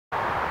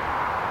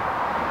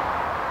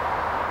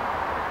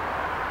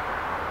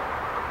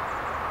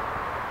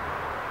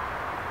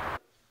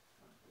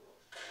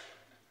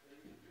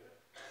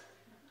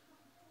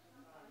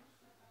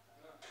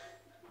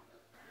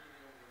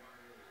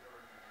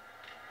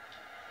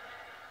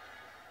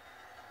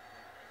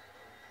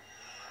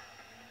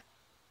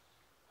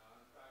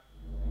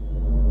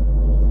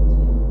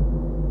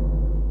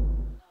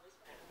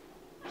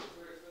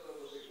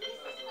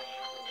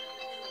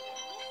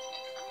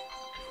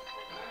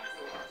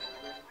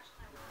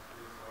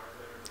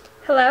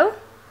Hello?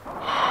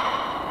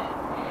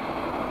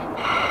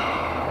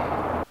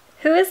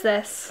 Who is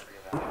this?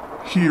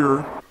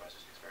 Here.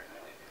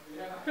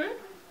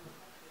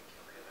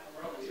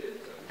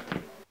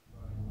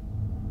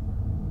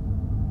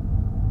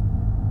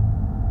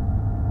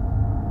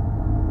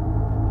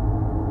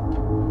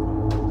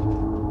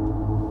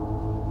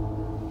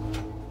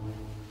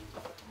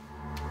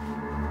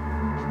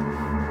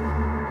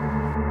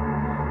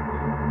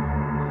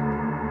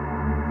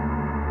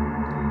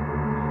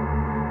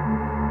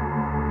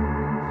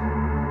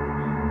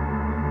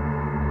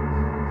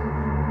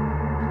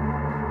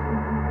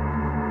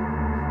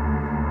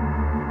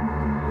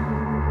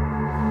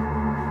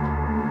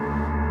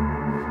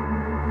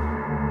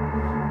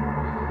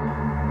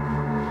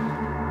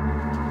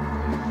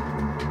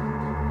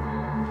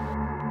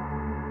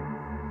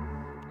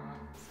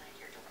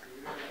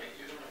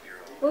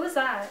 What was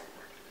that?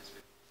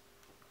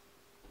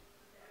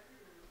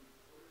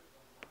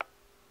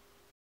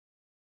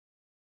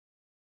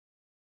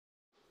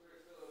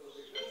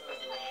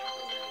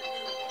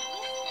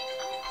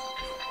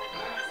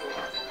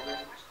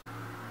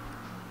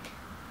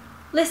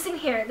 Listen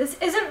here, this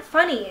isn't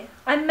funny.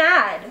 I'm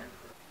mad.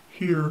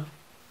 Here.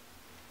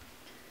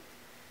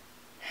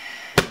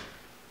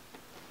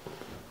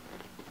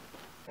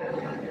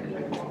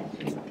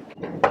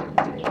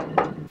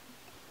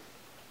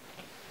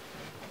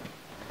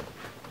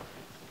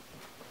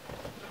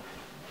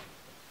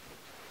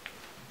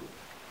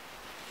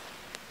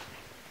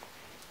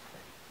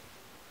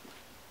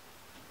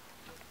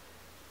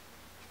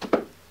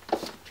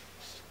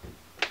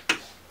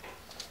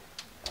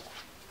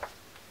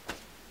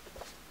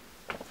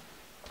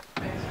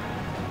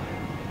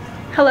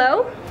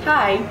 Hello?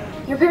 Hi.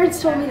 Your parents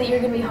told me that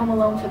you're going to be home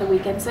alone for the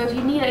weekend, so if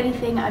you need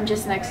anything, I'm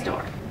just next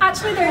door.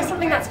 Actually, there is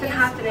something that's been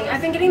happening. I've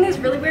been getting these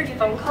really weird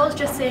phone calls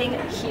just saying,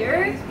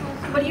 here?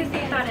 What do you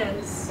think that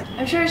is?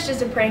 I'm sure it's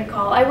just a prank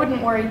call. I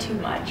wouldn't worry too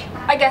much.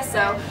 I guess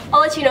so. I'll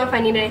let you know if I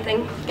need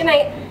anything. Good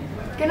night.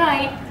 Good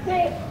night. Good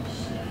night.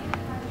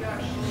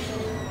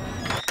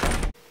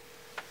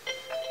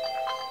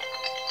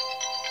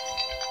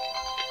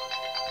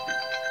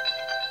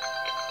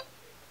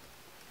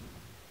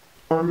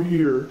 I'm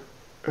here,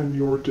 and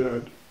you're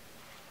dead.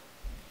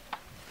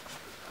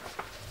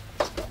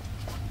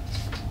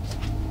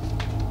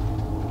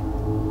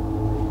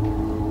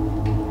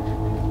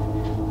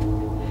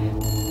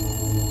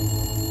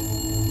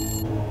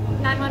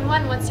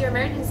 What's your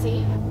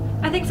emergency?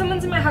 I think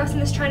someone's in my house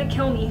and is trying to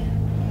kill me.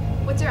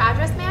 What's your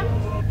address, ma'am?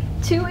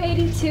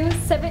 282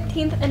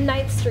 17th and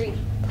 9th Street.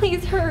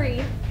 Please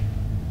hurry.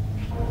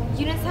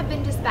 Units have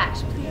been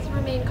dispatched. Please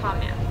remain calm,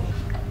 ma'am.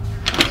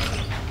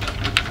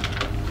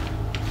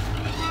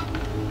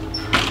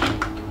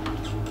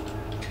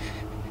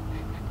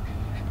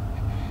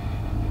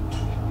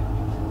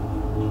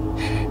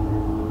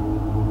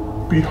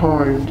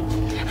 Behind.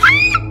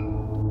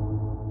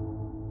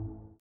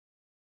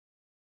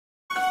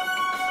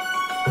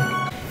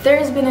 There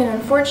has been an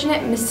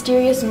unfortunate,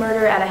 mysterious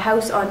murder at a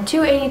house on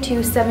 282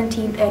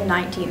 17th and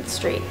 19th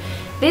Street.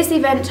 This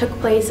event took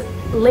place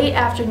late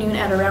afternoon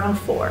at around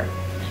 4.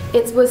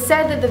 It was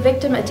said that the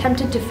victim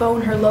attempted to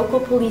phone her local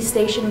police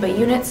station, but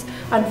units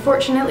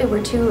unfortunately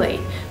were too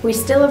late. We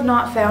still have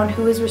not found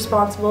who is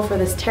responsible for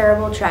this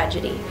terrible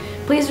tragedy.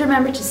 Please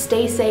remember to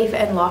stay safe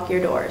and lock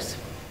your doors.